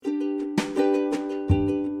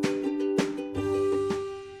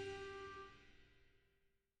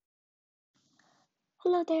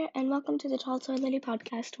Hello there, and welcome to the Tall Soy Lily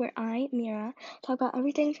podcast, where I, Mira, talk about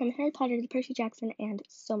everything from Harry Potter to Percy Jackson and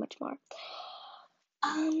so much more.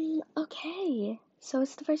 Okay, so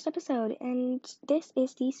it's the first episode, and this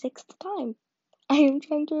is the 6th time I am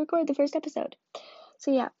trying to record the first episode.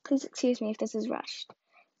 So yeah, please excuse me if this is rushed.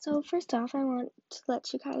 So first off, I want to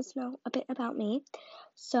let you guys know a bit about me.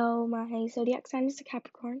 So my zodiac sign is a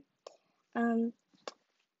Capricorn.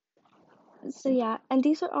 So yeah, and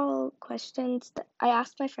these are all questions that I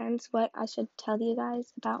asked my friends what I should tell you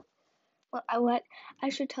guys about. What I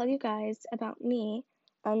should tell you guys about me,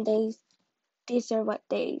 and these are what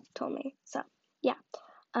they told me. So yeah,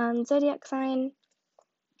 zodiac sign,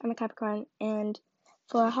 I'm a Capricorn, and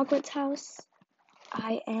for a Hogwarts house,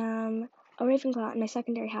 I am a Ravenclaw, and my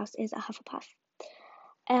secondary house is a Hufflepuff.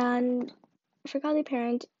 And for godly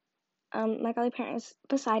parent, my godly parent is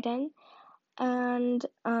Poseidon, and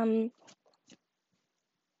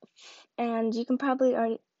you can probably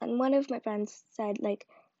already. And one of my friends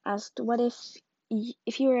asked, what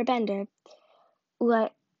if you were a bender,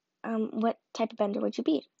 what type of bender would you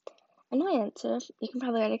be? And my answer, you can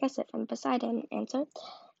probably already guess it from Poseidon answer,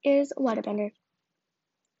 is waterbender.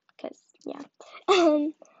 Because yeah.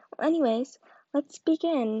 Anyways, let's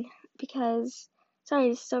begin because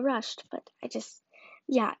sorry it's so rushed, but I just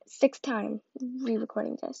 6th time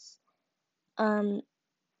re-recording this.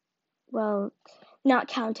 Well, not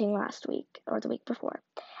counting last week or the week before.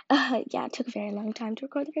 It took a very long time to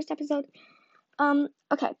record the first episode.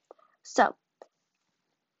 Okay, so,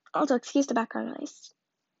 also excuse the background noise.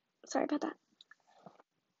 Sorry about that.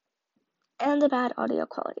 And the bad audio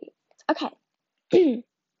quality. Okay.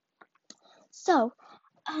 So,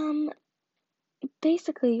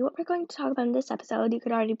 basically, what we're going to talk about in this episode, you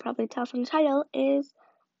could already probably tell from the title, is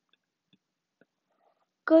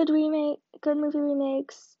good movie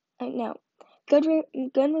remakes, good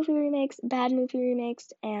movie remakes, bad movie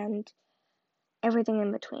remakes, and everything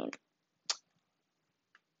in between.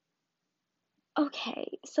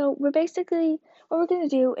 Okay, so what we're going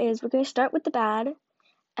to do is we're going to start with the bad,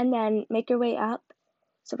 and then make your way up.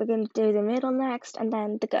 So we're going to do the middle next, and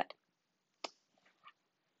then the good.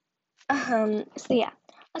 So yeah,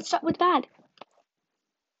 let's start with bad.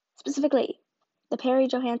 Specifically, the Perry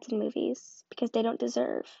Johansson movies, because they don't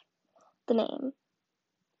deserve the name,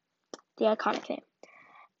 the iconic name.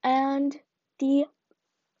 And the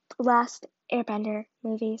Last Airbender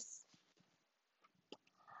movies.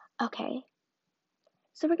 Okay,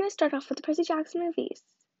 so we're going to start off with the Percy Jackson movies.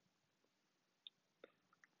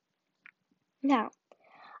 Now,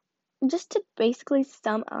 just to basically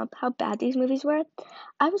sum up how bad these movies were,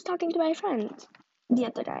 I was talking to my friend the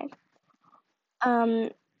other day.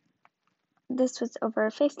 This was over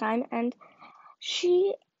FaceTime, and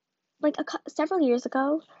she, several years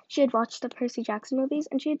ago, she had watched the Percy Jackson movies,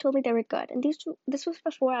 and she had told me they were good. And this was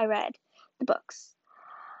before I read the books.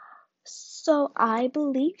 So I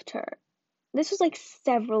believed her. This was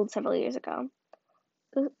several years ago.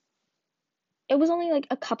 It was only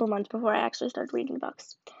a couple months before I actually started reading the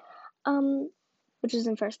books, which was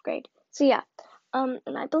in 1st grade. So yeah, and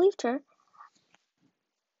I believed her.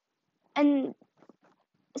 And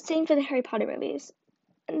same for the Harry Potter movies.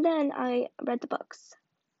 And then I read the books.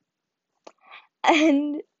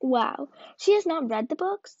 And wow, she has not read the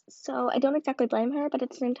books, so I don't exactly blame her, but at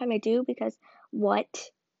the same time I do, because what?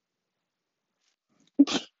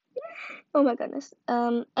 Oh my goodness.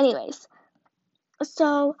 Anyways,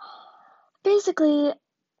 so basically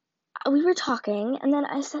we were talking, and then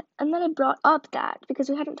I brought up that because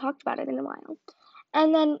we hadn't talked about it in a while.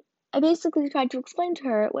 And then I basically tried to explain to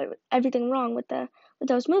her everything wrong with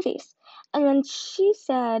those movies. And then she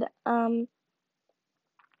said, and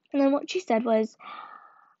then what she said was,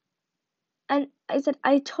 and I said,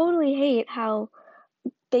 I totally hate how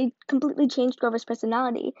they completely changed Grover's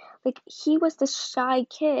personality. He was this shy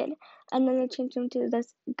kid, and then they changed him to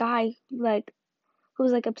this guy, who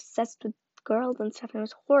was, obsessed with girls and stuff, and it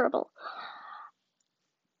was horrible.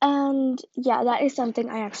 And, yeah, that is something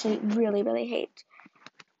I actually really, really hate.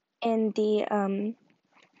 In the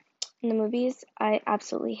movies, I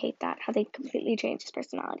absolutely hate that, how they completely changed his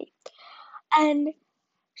personality. And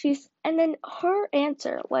then her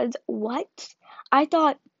answer was, what? I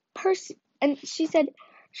thought and she said,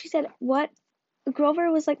 what?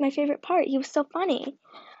 Grover was my favorite part. He was so funny.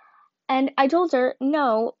 And I told her,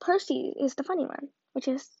 no, Percy is the funny one, which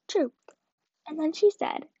is true. And then she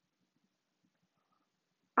said,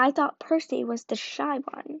 I thought Percy was the shy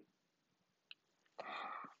one.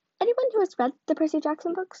 Anyone who has read the Percy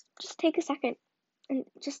Jackson books, just take a second and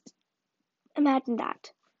just imagine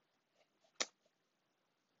that.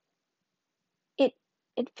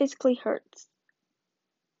 It physically hurts.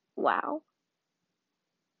 Wow.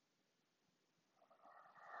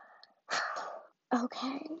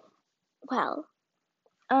 Okay. Well,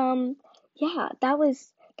 yeah,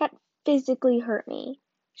 that physically hurt me.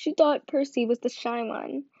 She thought Percy was the shy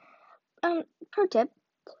one. Pro tip,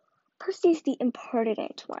 Percy's the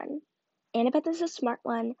impertinent one. Annabeth is the smart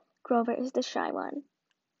one, Grover is the shy one.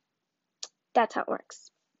 That's how it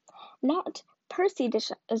works. Not Percy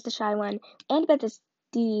is the shy one, Annabeth is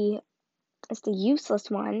the useless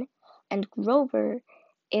one, and Grover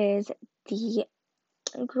is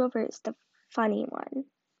the funny one.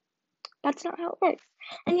 That's not how it works.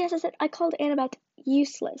 And yes, I called Annabeth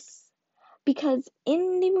useless because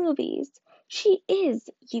in the movies she is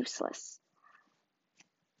useless.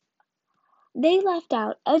 They left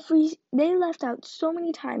out so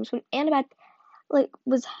many times when Annabeth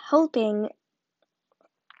was helping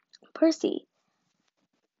Percy.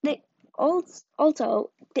 They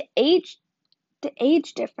also the age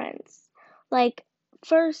difference. Like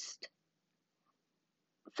first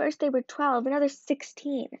they were 12, now they're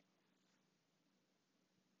 16.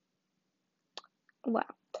 Wow.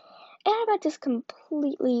 Annabeth is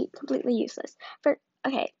completely useless.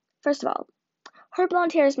 First of all, her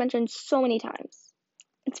blonde hair is mentioned so many times.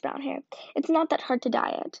 It's brown hair. It's not that hard to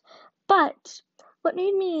dye it. But what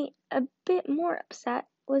made me a bit more upset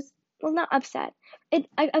was, well, not upset.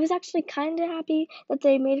 I was actually kind of happy that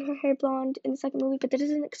they made her hair blonde in the second movie, but that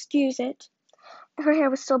doesn't excuse it. Her hair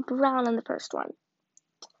was still brown in the first one.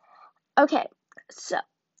 Okay, so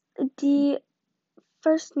the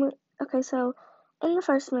first movie. Okay, so in the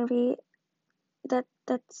first movie,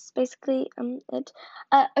 that's basically it.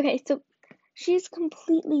 Okay, so she's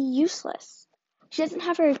completely useless. She doesn't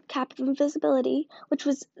have her cap of invisibility, which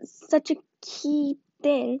was such a key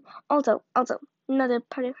thing. Also, another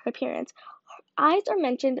part of her appearance. Her eyes are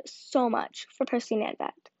mentioned so much for Percy and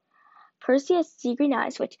Annabeth. Percy has sea green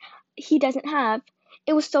eyes, which he doesn't have.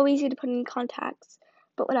 It was so easy to put in contacts,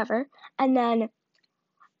 but whatever. And then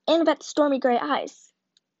Annabeth's stormy gray eyes.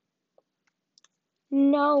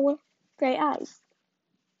 No gray eyes.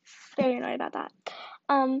 Very annoyed about that.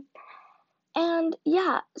 And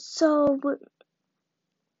yeah, so,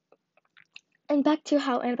 and back to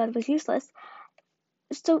how Annabeth was useless.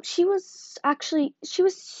 So she was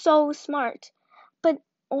so smart, but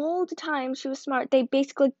all the time she was smart, they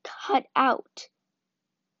basically cut out.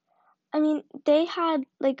 I mean, they had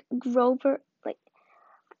Grover,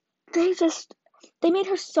 they made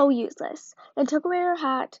her so useless. They took away her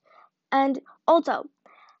hat, and also,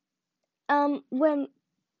 when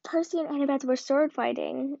Percy and Annabeth were sword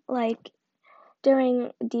fighting,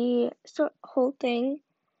 during the whole thing,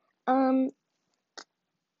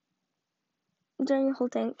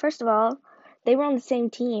 first of all, they were on the same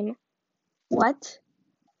team. What?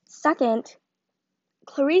 Second,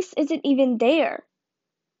 Clarice isn't even there.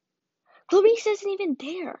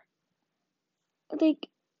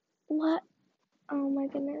 What? Oh my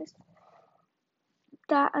goodness.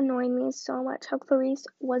 That annoyed me so much how Clarice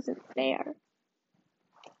wasn't there.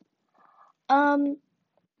 And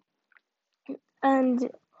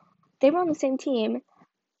they were on the same team.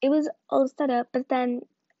 It was all set up, but then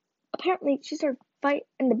apparently she started fight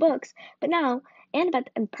in the books, but now Annabeth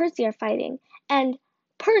and Percy are fighting, and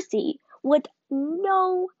Percy, with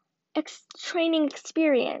no training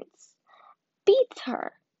experience, beats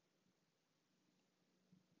her.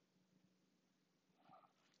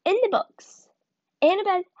 In the books,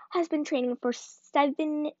 Annabeth has been training for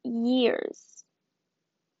 7 years.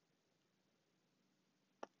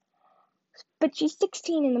 But she's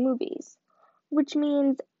 16 in the movies, which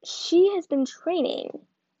means she has been training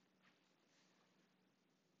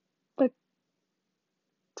for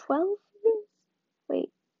 12 years?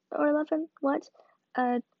 Wait, or 11? What?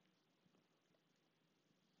 Wow,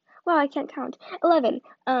 I can't count. 11.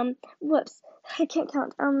 Whoops. I can't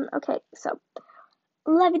count. Okay, so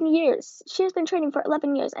 11 years. She has been training for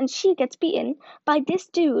 11 years, and she gets beaten by this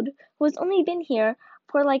dude who has only been here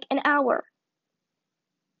for an hour.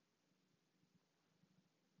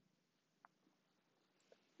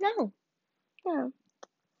 No.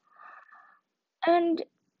 And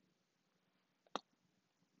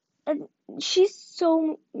she's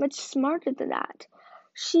so much smarter than that.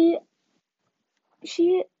 She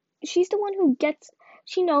she she's the one who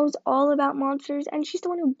she knows all about monsters, and she's the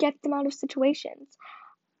one who gets them out of situations.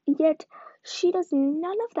 Yet she does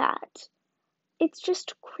none of that. It's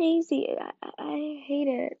just crazy. I hate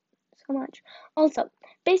it so much. Also,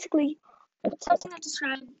 basically, something I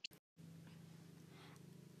described.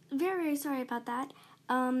 Very sorry about that.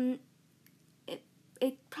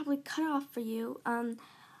 It probably cut off for you.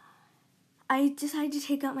 I decided to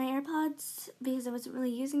take out my AirPods because I wasn't really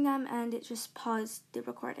using them, and it just paused the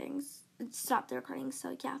recordings. It stopped the recordings,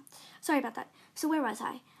 so yeah. Sorry about that. So where was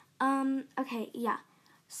I? Okay, yeah.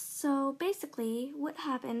 So basically, what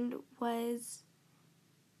happened was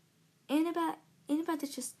Annabeth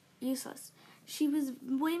is just useless. She was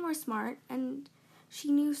way more smart, and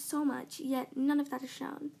she knew so much, yet none of that is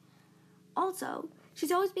shown. Also,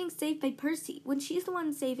 she's always being saved by Percy, when she's the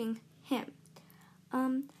one saving him.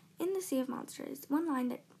 In The Sea of Monsters, one line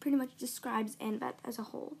that pretty much describes Annabeth as a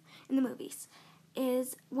whole in the movies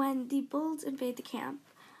is when the bulls invade the camp,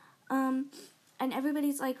 and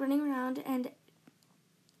everybody's like running around, and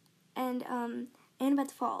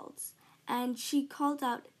Annabeth falls, and she called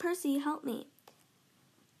out, "Percy, help me."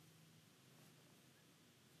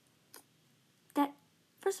 That,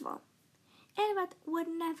 first of all, Annabeth would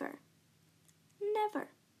never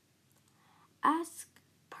ask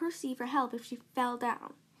Percy for help if she fell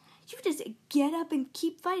down. She would just get up and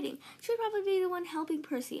keep fighting. She would probably be the one helping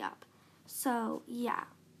Percy up. So, yeah.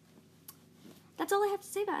 That's all I have to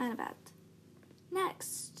say about Annabeth.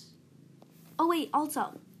 Next. Oh, wait,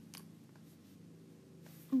 also.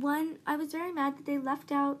 I was very mad that they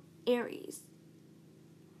left out Ares.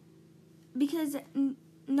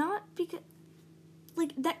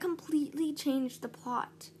 That completely changed the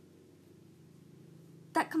plot.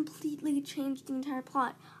 That completely changed the entire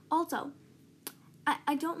plot. Also,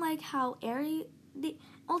 I don't like how Ares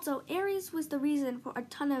was the reason for a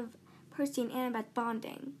ton of Percy and Annabeth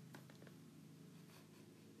bonding.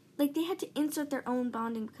 Like, they had to insert their own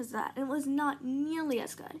bonding because of that, and it was not nearly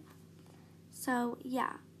as good. So,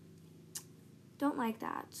 yeah. Don't like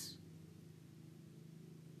that.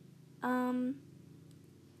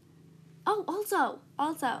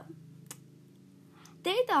 Also,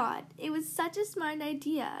 they thought it was such a smart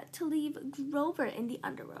idea to leave Grover in the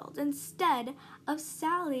underworld instead of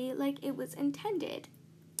Sally like it was intended.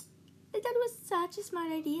 They thought it was such a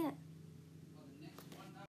smart idea.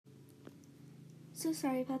 So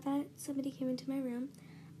sorry about that. Somebody came into my room.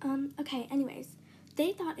 Okay, anyways.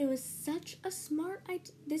 They thought it was such a smart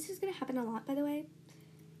idea. This is going to happen a lot, by the way,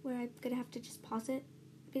 where I'm going to have to just pause it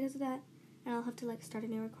because of that. And I'll have to, start a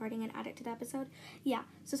new recording and add it to the episode. Yeah,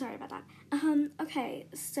 so sorry about that. Okay,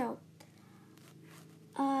 so,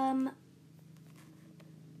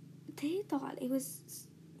 they thought it was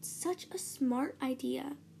such a smart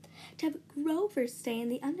idea to have Grover stay in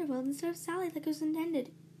the underworld instead of Sally like it was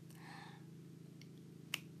intended.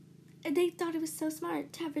 They thought it was so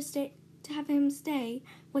smart to have him stay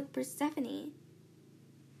with Persephone.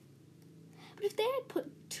 But if they had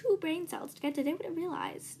put two brain cells together, they would have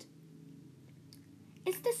realized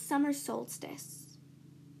it's the summer solstice.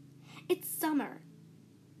 It's summer.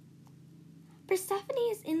 Persephone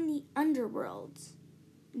is in the underworld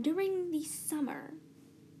during the summer.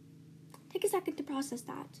 Take a second to process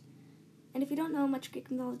that. And if you don't know much Greek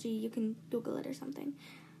mythology, you can Google it or something.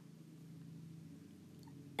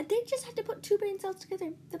 They just had to put two brain cells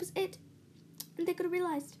together. That was it. And they could have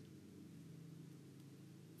realized.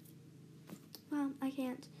 Well, I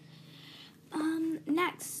can't.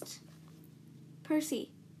 Next.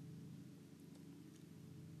 Percy.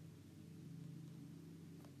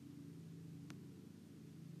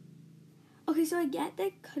 Okay, so I get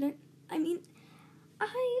they couldn't. I mean,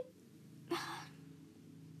 I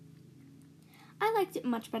liked it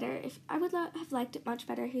much better. I would have liked it much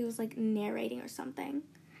better if he was narrating or something.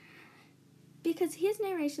 Because his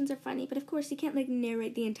narrations are funny, but of course he can't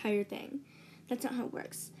narrate the entire thing. That's not how it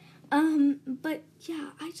works. But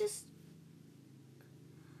yeah,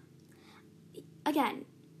 again,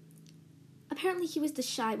 apparently he was the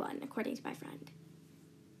shy one, according to my friend.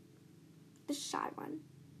 The shy one.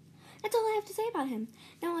 That's all I have to say about him.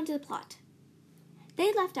 Now on to the plot.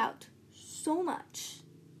 They left out so much.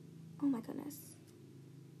 Oh my goodness.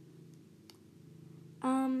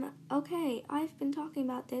 Okay, I've been talking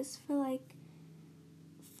about this for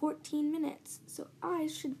 14 minutes, so I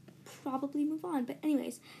should probably move on. But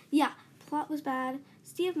anyways, yeah, plot was bad.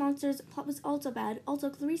 Sea of Monsters, plot was also bad. Also,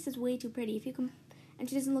 Clarice is way too pretty. And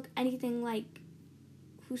she doesn't look anything like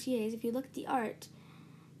who she is. If you look at the art,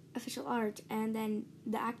 official art, and then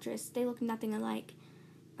the actress, they look nothing alike.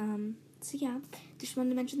 So yeah, just wanted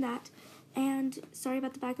to mention that. And sorry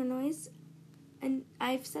about the background noise. And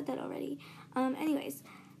I've said that already. Anyways,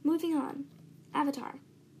 moving on. Avatar.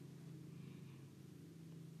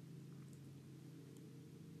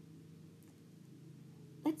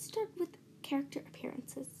 Let's start with character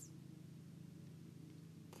appearances.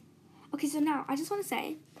 Okay, so now, I just want to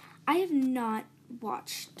say, I have not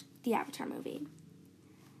watched the Avatar movie.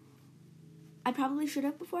 I probably should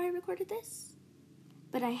have before I recorded this,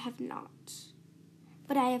 but I have not.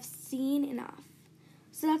 But I have seen enough.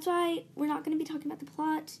 So that's why we're not going to be talking about the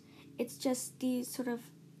plot. It's just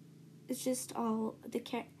all the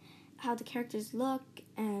how the characters look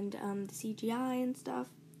and the CGI and stuff.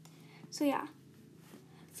 So yeah.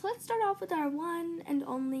 So let's start off with our one and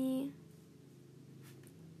only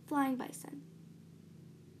flying bison.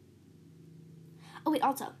 Oh wait,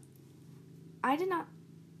 also, I did not.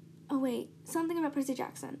 Oh wait, something about Percy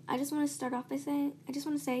Jackson. I just want to start off by saying. I just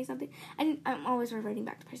want to say something. I'm always reverting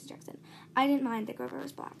back to Percy Jackson. I didn't mind that Grover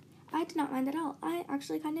was black. I did not mind that at all. I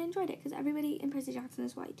actually kind of enjoyed it because everybody in Percy Jackson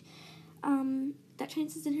is white. That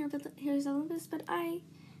changes in Heroes of Olympus, but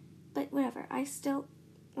whatever. I still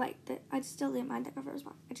like that. I still didn't mind that Grover was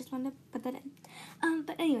black. I just wanted to put that in.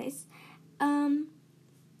 But anyways,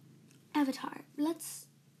 Avatar. Let's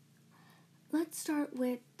start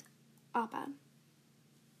with Appa.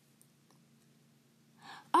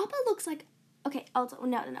 Appa looks like, okay, also,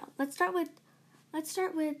 no. Let's start with, I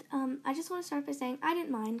just want to start by saying I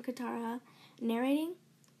didn't mind Katara narrating.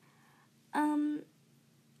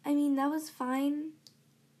 I mean, that was fine.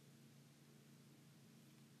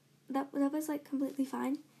 That was, like, completely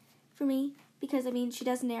fine for me, because, I mean, she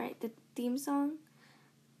does narrate the theme song.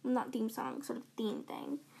 Well, not theme song, sort of theme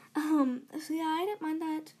thing. So yeah, I didn't mind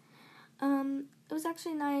that. It was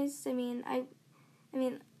actually nice. I mean,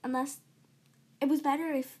 unless it was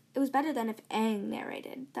better than if Aang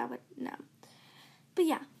narrated. That would no. But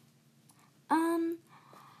yeah.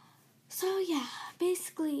 So yeah,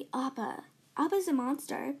 basically Appa. Appa's a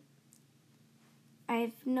monster. I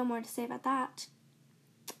have no more to say about that.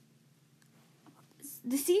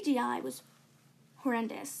 The CGI was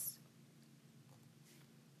horrendous.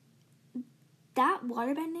 That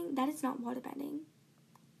waterbending, that is not waterbending.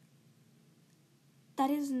 That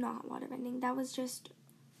is not waterbending. That was just,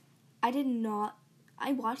 I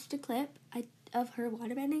watched a clip of her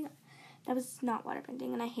waterbending. That was not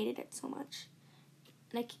waterbending, and I hated it so much.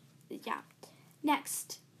 And yeah.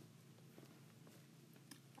 Next.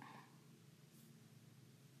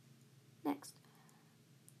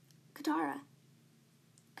 Katara.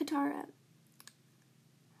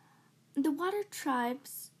 The water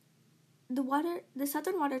tribes, the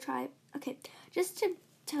Southern Water Tribe, okay, just to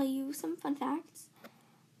tell you some fun facts.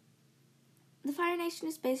 The Fire Nation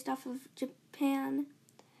is based off of Japan,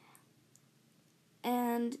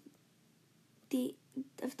 and the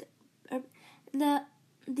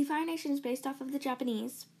Fire Nation is based off of the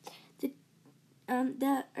Japanese.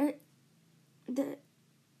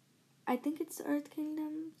 I think it's Earth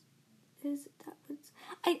Kingdom. Is that what's?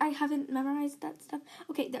 I haven't memorized that stuff.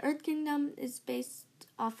 Okay, the Earth Kingdom is based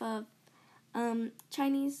off of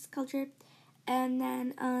Chinese culture, and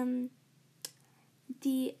then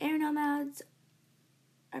the Air Nomads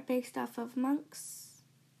are based off of monks,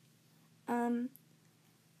 and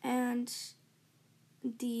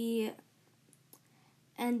the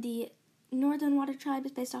Northern Water Tribe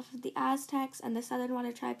is based off of the Aztecs, and the Southern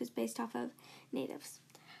Water Tribe is based off of natives.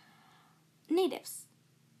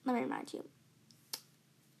 Let me remind you.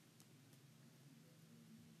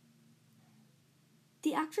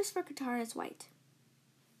 The actress for Katara is white.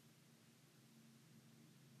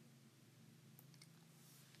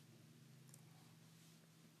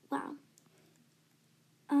 Wow.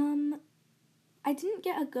 I didn't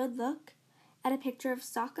get a good look at a picture of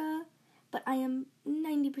Sokka, but I am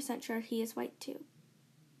 90% sure he is white too.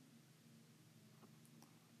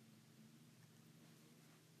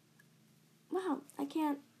 Wow, I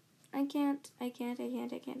can't.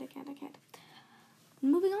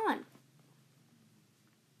 Moving on.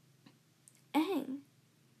 Aang.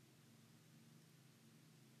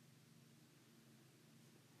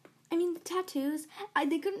 I mean, the tattoos,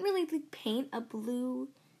 they couldn't really paint a blue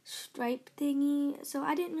stripe thingy, so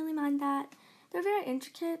I didn't really mind that. They're very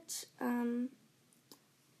intricate, kind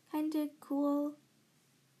of cool.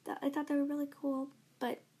 I thought they were really cool,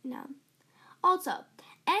 but no. Also,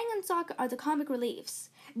 Aang and Sokka are the comic reliefs.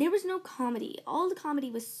 There was no comedy. All the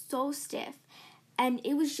comedy was so stiff, and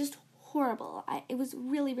it was just horrible. It was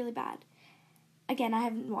really, really bad. Again, I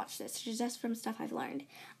haven't watched this, just from stuff I've learned.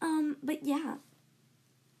 But yeah.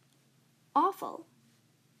 Awful.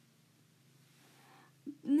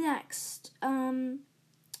 Next,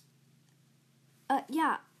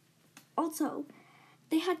 yeah. Also,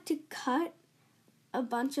 they had to cut a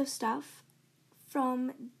bunch of stuff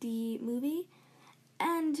from the movie,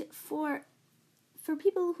 and for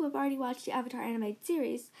people who have already watched the Avatar animated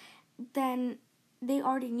series, then they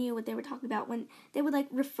already knew what they were talking about when they would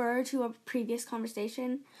refer to a previous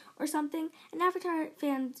conversation or something. And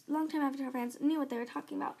longtime Avatar fans knew what they were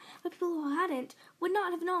talking about, but people who hadn't would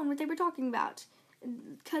not have known what they were talking about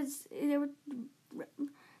because they were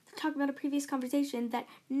talking about a previous conversation that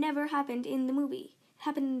never happened in the movie. It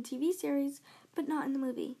happened in the TV series, but not in the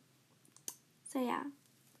movie. So yeah,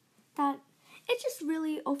 that It's just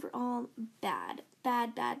really overall bad.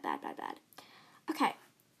 Bad. Okay.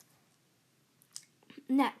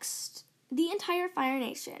 Next, the entire Fire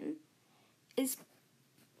Nation is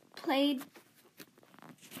played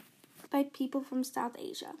by people from South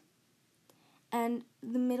Asia and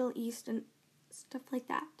the Middle East and stuff like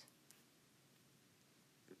that.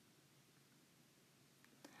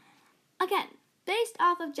 Again, based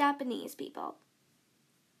off of Japanese people.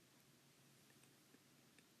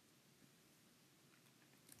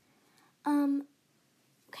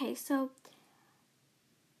 Okay, so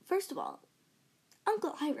first of all,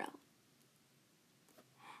 Uncle Iroh.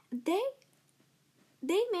 They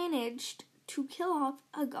managed to kill off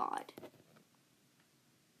a god.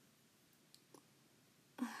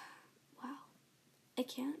 Wow. I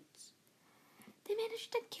can't. They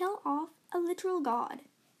managed to kill off a literal god.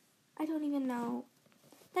 I don't even know.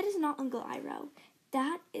 That is not Uncle Iroh.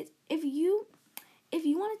 That is, if you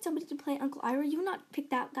wanted somebody to play Uncle Iroh, you would not pick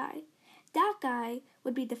that guy. That guy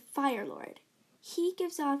would be the Fire Lord. He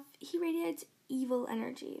radiates evil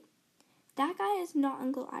energy. That guy is not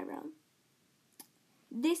Uncle Iroh.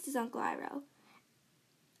 This is Uncle Iroh.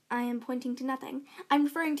 I am pointing to nothing. I'm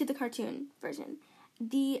referring to the cartoon version.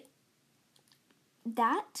 That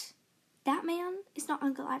man is not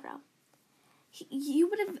Uncle Iroh. You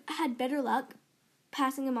would have had better luck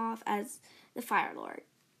passing him off as the Fire Lord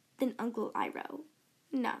than Uncle Iroh.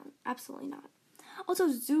 No, absolutely not. Also,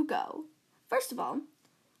 Zuko. First of all,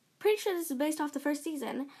 pretty sure this is based off the first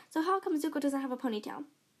season, so how come Zuko doesn't have a ponytail?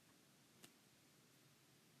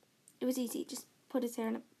 It was easy, just put his hair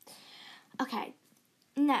in a... Okay,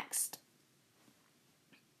 next.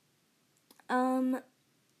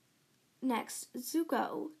 Next,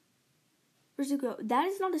 Zuko. For Zuko, that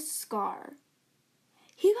is not a scar.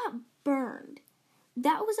 He got burned.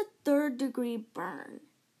 That was a 3rd-degree burn.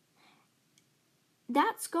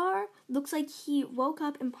 That scar looks like he woke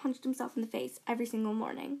up and punched himself in the face every single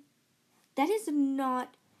morning. That is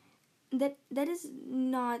not the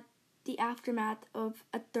aftermath of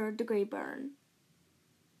a 3rd-degree burn.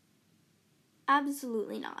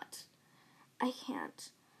 Absolutely not. I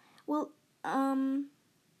can't. Well, I've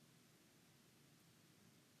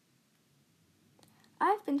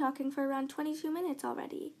been talking for around 22 minutes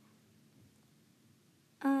already.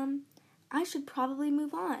 I should probably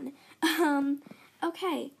move on.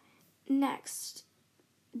 Okay, next,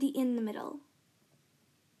 the in the middle.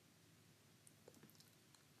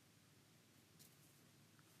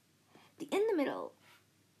 The in the middle,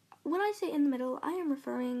 when I say in the middle, I am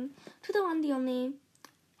referring to the one, the only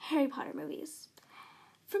Harry Potter movies.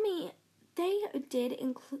 For me, they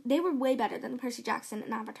were way better than the Percy Jackson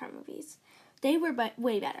and Avatar movies. They were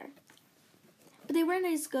way better. But they weren't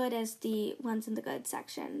as good as the ones in the good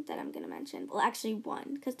section that I'm going to mention. Well, actually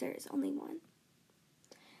one, because there is only one.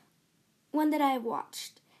 One that I have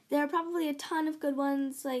watched. There are probably a ton of good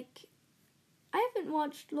ones, like, I haven't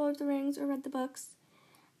watched Lord of the Rings or read the books.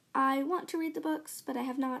 I want to read the books, but I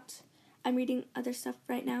have not. I'm reading other stuff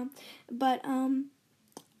right now. But, I'm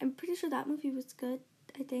pretty sure that movie was good,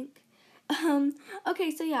 I think.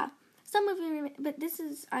 Okay, so yeah. Some movie but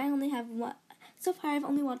I only have one. So far, I've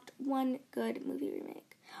only watched one good movie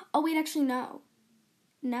remake. Oh, wait, actually, no.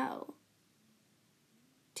 No.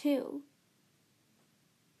 2.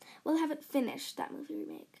 Well, I haven't finished that movie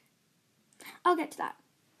remake. I'll get to that.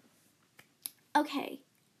 Okay,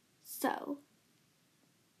 so,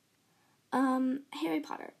 Harry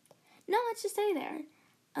Potter. No, let's just say there.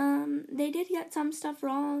 They did get some stuff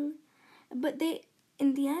wrong, but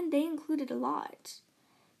in the end, they included a lot.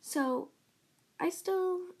 So,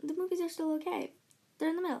 the movies are still okay. They're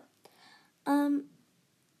in the middle.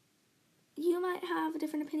 You might have a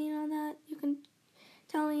different opinion on that. You can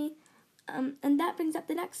tell me. And that brings up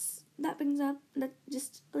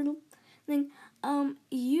just a little thing.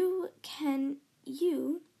 You can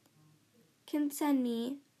send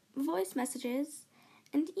me voice messages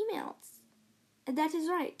and emails. That is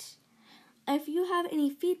right. If you have any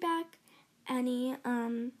feedback, any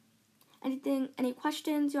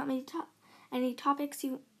questions you want me to talk, any topics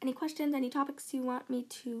you want me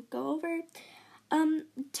to go over,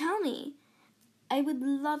 tell me. I would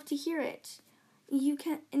love to hear it. You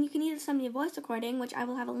can either send me a voice recording, which I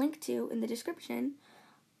will have a link to in the description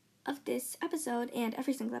of this episode and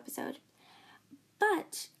every single episode.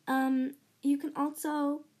 But you can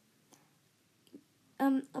also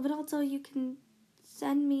you can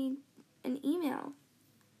send me an email.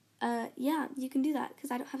 Yeah, you can do that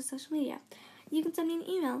because I don't have social media. You can send me an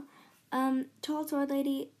email.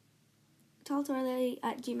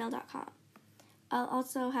 tallswordlady@gmail.com. I'll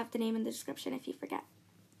also have the name in the description if you forget.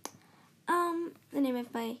 The name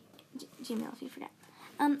of my Gmail if you forget.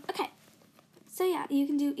 Okay. So yeah, you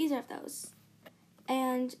can do either of those.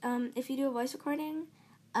 And if you do a voice recording,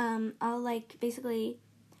 I'll like basically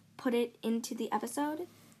put it into the episode,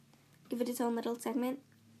 give it its own little segment.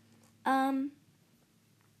 Unless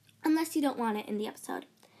you don't want it in the episode,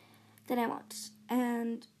 then I won't.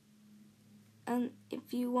 And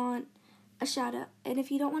if you want a shout out, and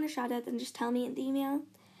if you don't want a shout out, then just tell me in the email,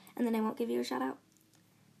 and then I won't give you a shout out.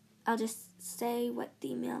 I'll just say what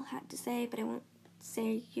the email had to say, but I won't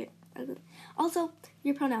say your. Also,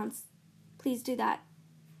 your pronouns. Please do that.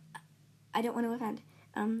 I don't want to offend.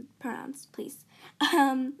 Pronouns, please.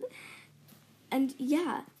 And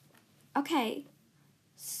yeah. Okay.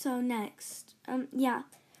 So next. Yeah.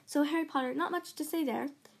 So Harry Potter, not much to say there.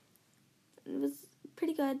 It was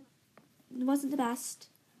pretty good. It wasn't the best.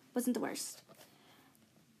 Wasn't the worst.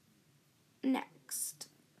 Next.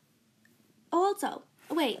 Oh, also.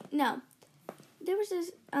 Wait, no. There was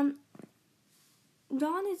this,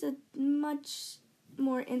 Ron is a much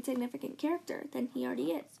more insignificant character than he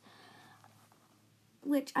already is.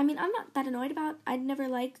 Which, I mean, I'm not that annoyed about. I'd never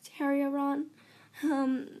liked Harry or Ron.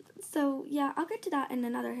 So, yeah, I'll get to that in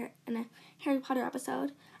a Harry Potter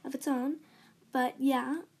episode of its own. But,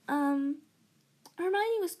 yeah, Hermione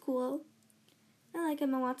was cool. I like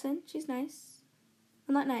Emma Watson. She's nice.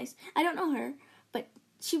 Well, not nice. I don't know her, but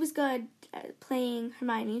she was good at playing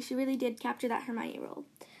Hermione. She really did capture that Hermione role.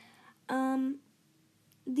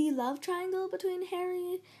 The love triangle between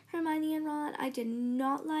Harry, Hermione, and Ron, I did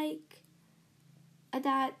not like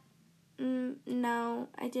that. No,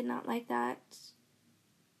 I did not like that.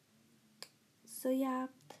 So, yeah.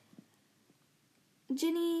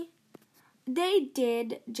 Ginny, they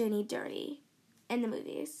did Ginny dirty in the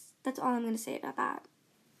movies. That's all I'm going to say about that.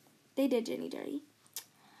 They did Ginny dirty.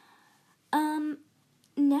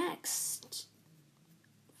 Next,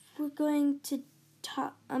 we're going to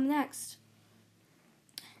talk, next,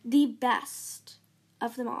 the best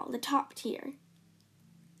of them all, the top tier.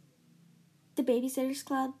 The Babysitters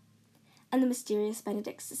Club and the Mysterious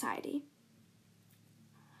Benedict Society.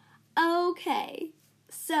 Okay,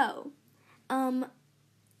 so,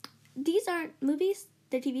 these aren't movies,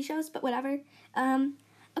 they're TV shows, but whatever.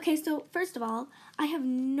 Okay, so first of all, I have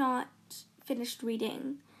not finished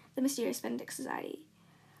reading The Mysterious Benedict Society.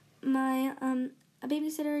 My, a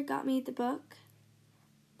babysitter got me the book,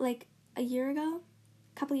 like, a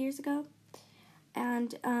couple years ago,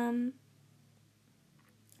 and,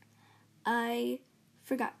 I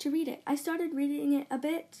forgot to read it. I started reading it a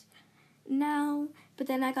bit now, but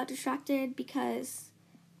then I got distracted because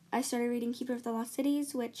I started reading Keeper of the Lost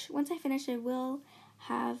Cities, which once I finish the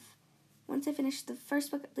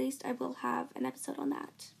first book at least, I will have an episode on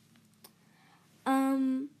that.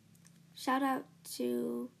 Shout out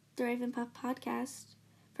to the Raven Puff podcast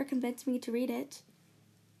for convincing me to read it.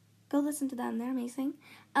 Go listen to them, they're amazing.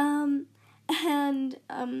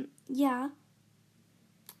 Yeah.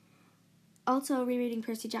 Also rereading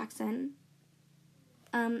Percy Jackson.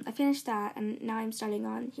 I finished that, and now I'm starting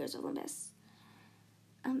on Heroes of Olympus.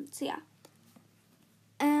 So yeah.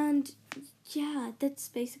 And yeah, that's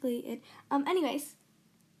basically it. Anyways,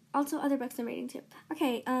 also other books I'm reading too.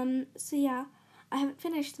 Okay, so yeah, I haven't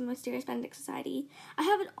finished The Mysterious Benedict Society.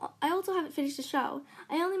 I also haven't finished the show.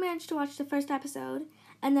 I only managed to watch the first episode,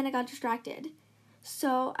 and then I got distracted.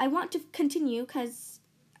 So I want to continue, because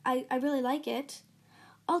I really like it.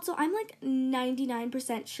 Also, I'm like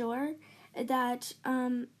 99% sure that,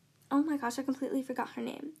 oh my gosh, I completely forgot her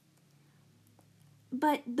name.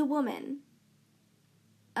 But the woman,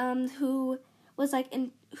 who was like,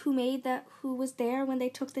 who was there when they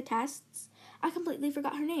took the tests, I completely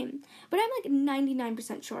forgot her name. But I'm like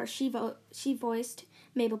 99% sure she voiced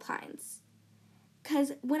Mabel Pines.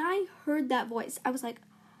 Because when I heard that voice, I was like,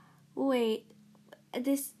 wait,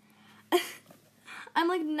 this, I'm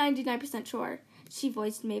like 99% sure she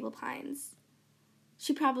voiced Mabel Pines.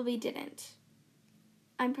 She probably didn't.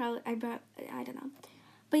 I don't know.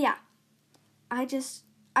 But yeah, I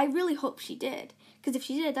really hope she did. Because if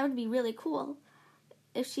she did, that would be really cool.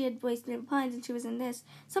 If she had voiced Mabel Pines and she was in this.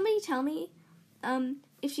 Somebody tell me,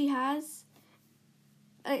 if she has,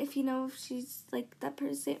 if you know if she's like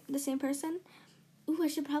the same person. Ooh, I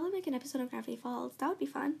should probably make an episode of Gravity Falls. That would be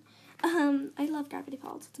fun. I love Gravity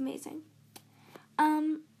Falls. It's amazing.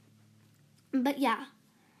 But yeah.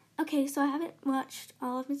 Okay, so I haven't watched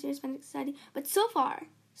all of Mysterious Benedict Society, but so far,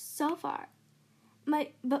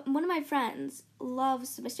 but one of my friends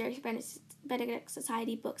loves the Mysterious Benedict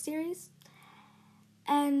Society book series,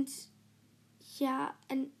 and yeah,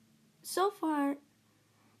 and so far,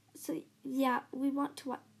 so yeah, we want to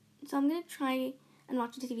watch, so I'm gonna try and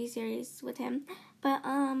watch the TV series with him, but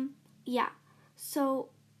yeah,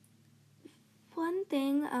 so one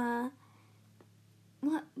thing,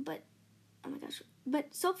 what? But oh my gosh!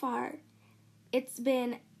 But so far, it's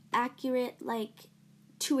been accurate like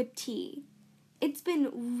to a T. It's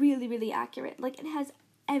been really, really accurate. Like it has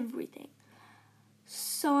everything.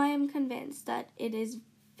 So I am convinced that it is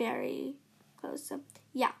very close. So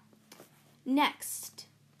yeah. Next,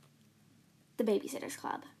 The Babysitter's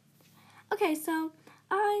Club. Okay, so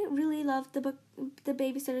I really loved the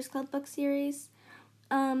Babysitter's Club book series.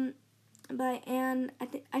 By Anne,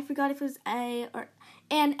 I forgot if it was Anne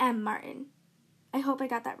M. Martin. I hope I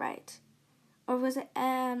got that right. Or was it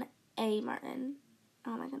Anne A. Martin?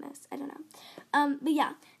 Oh my goodness, I don't know. But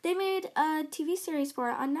yeah, they made a TV series for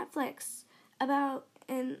it on Netflix about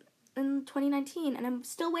in 2019, and I'm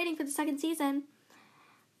still waiting for the second season.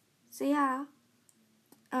 So yeah,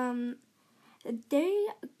 they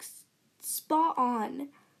spot on.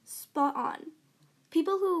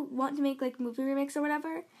 People who want to make like movie remakes or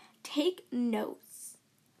whatever, take notes.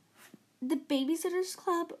 The Babysitter's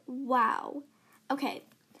Club, wow. Okay,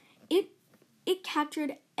 it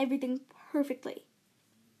captured everything perfectly.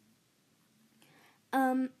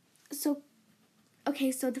 So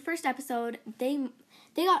the first episode, they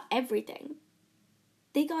got everything.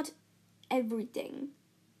 They got everything.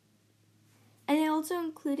 And they also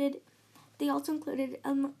included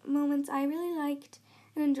moments I really liked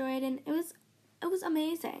and enjoyed, and it was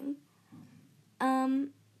amazing. They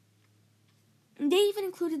even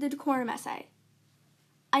included the decorum essay.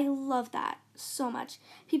 I love that so much.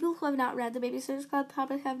 People who have not read The Babysitter's Club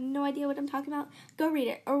probably have no idea what I'm talking about. Go read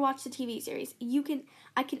it or watch the TV series.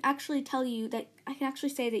 I can actually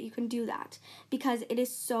say that you can do that because it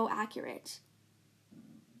is so accurate.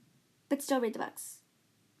 But still read the books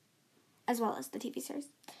as well as the TV series.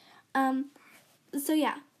 So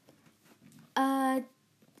yeah.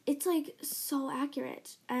 It's like so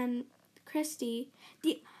accurate, and Christy,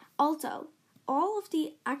 all of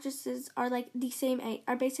the actresses are like the same age,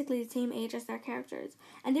 are basically the same age as their characters,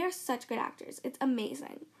 and they're such good actors. It's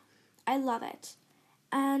amazing. I love it.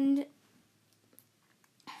 And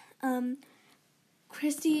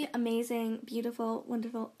Christy, amazing, beautiful,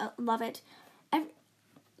 wonderful, love it.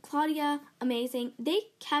 Claudia, amazing. They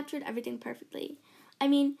captured everything perfectly. I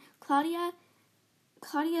mean, Claudia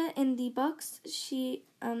in the books, she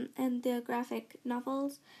and the graphic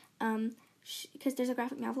novels, because there's a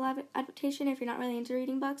graphic novel adaptation if you're not really into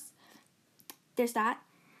reading books. There's that.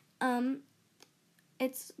 There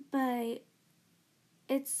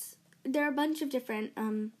are a bunch of different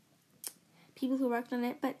people who worked on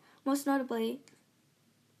it, but most notably,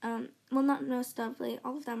 not most notably,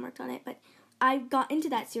 all of them worked on it, but I got into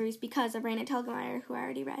that series because of Raina Telgemeier, who I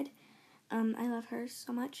already read. I love her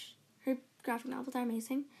so much. Her graphic novels are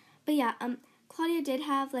amazing. But yeah, Claudia did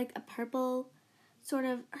have like a purple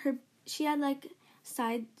she had like she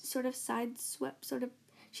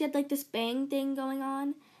had like this bang thing going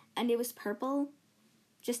on, and it was purple.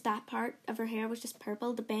 Just that part of her hair was just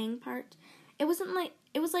purple, the bang part. It was like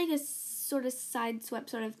a sort of side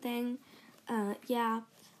swept sort of thing. Yeah.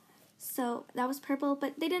 So that was purple,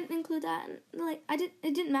 but they didn't include that. Like it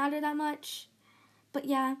didn't matter that much. But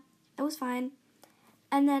yeah, it was fine.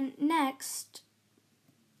 And then next,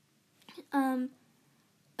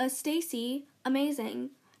 Stacy, amazing.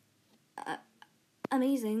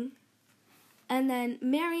 Amazing. And then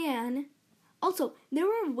Marianne, also, there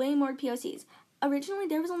were way more POCs. Originally,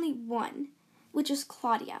 there was only one, which was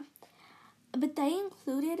Claudia. But they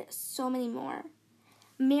included so many more.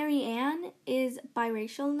 Marianne is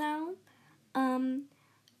biracial now.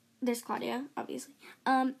 There's Claudia, obviously.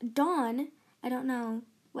 Dawn, I don't know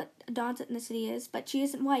what Dawn's ethnicity is, but she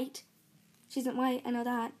isn't white. She isn't white, I know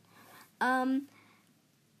that. I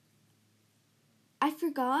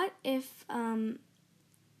forgot if,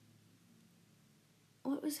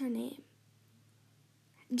 what was her name?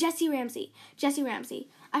 Jessie Ramsey.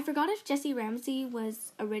 I forgot if Jessie Ramsey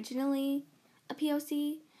was originally a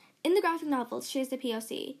POC. In the graphic novels, she is a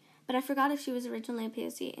POC, but I forgot if she was originally a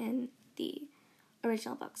POC in the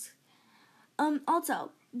original books.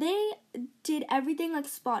 Also, they did everything like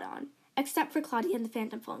spot on, except for Claudia and the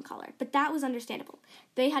Phantom Phone Caller, but that was understandable.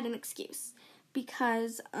 They had an excuse,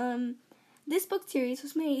 because, this book series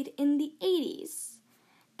was made in the 80s,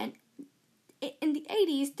 and in the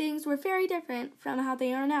 80s, things were very different from how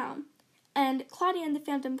they are now, and Claudia and the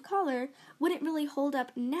Phantom Caller wouldn't really hold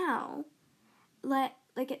up now, like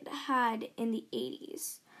it had in the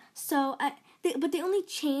 80s. So, but they only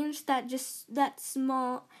changed that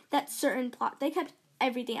certain plot. They kept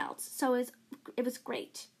everything else, so it was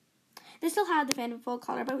great. They still had the Phantom Phone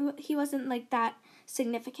Caller, but he wasn't like that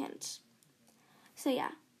significant. So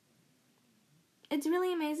yeah, it's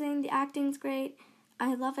really amazing. The acting's great.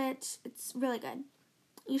 I love it. It's really good.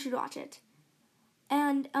 You should watch it.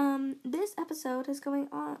 And this episode has been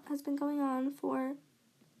going on for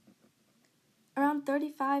around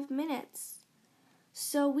 35 minutes.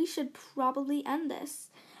 So we should probably end this.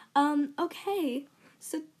 Okay.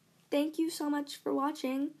 So thank you so much for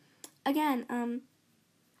watching. Again,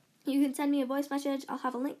 you can send me a voice message. I'll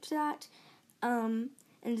have a link to that in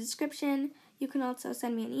the description. You can also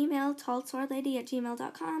send me an email,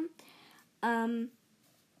 tallswarelady@gmail.com.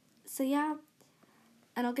 So yeah,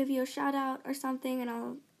 and I'll give you a shout out or something,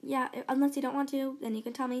 and unless you don't want to, then you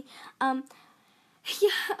can tell me. Yeah,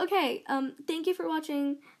 okay. Thank you for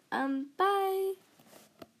watching. Bye.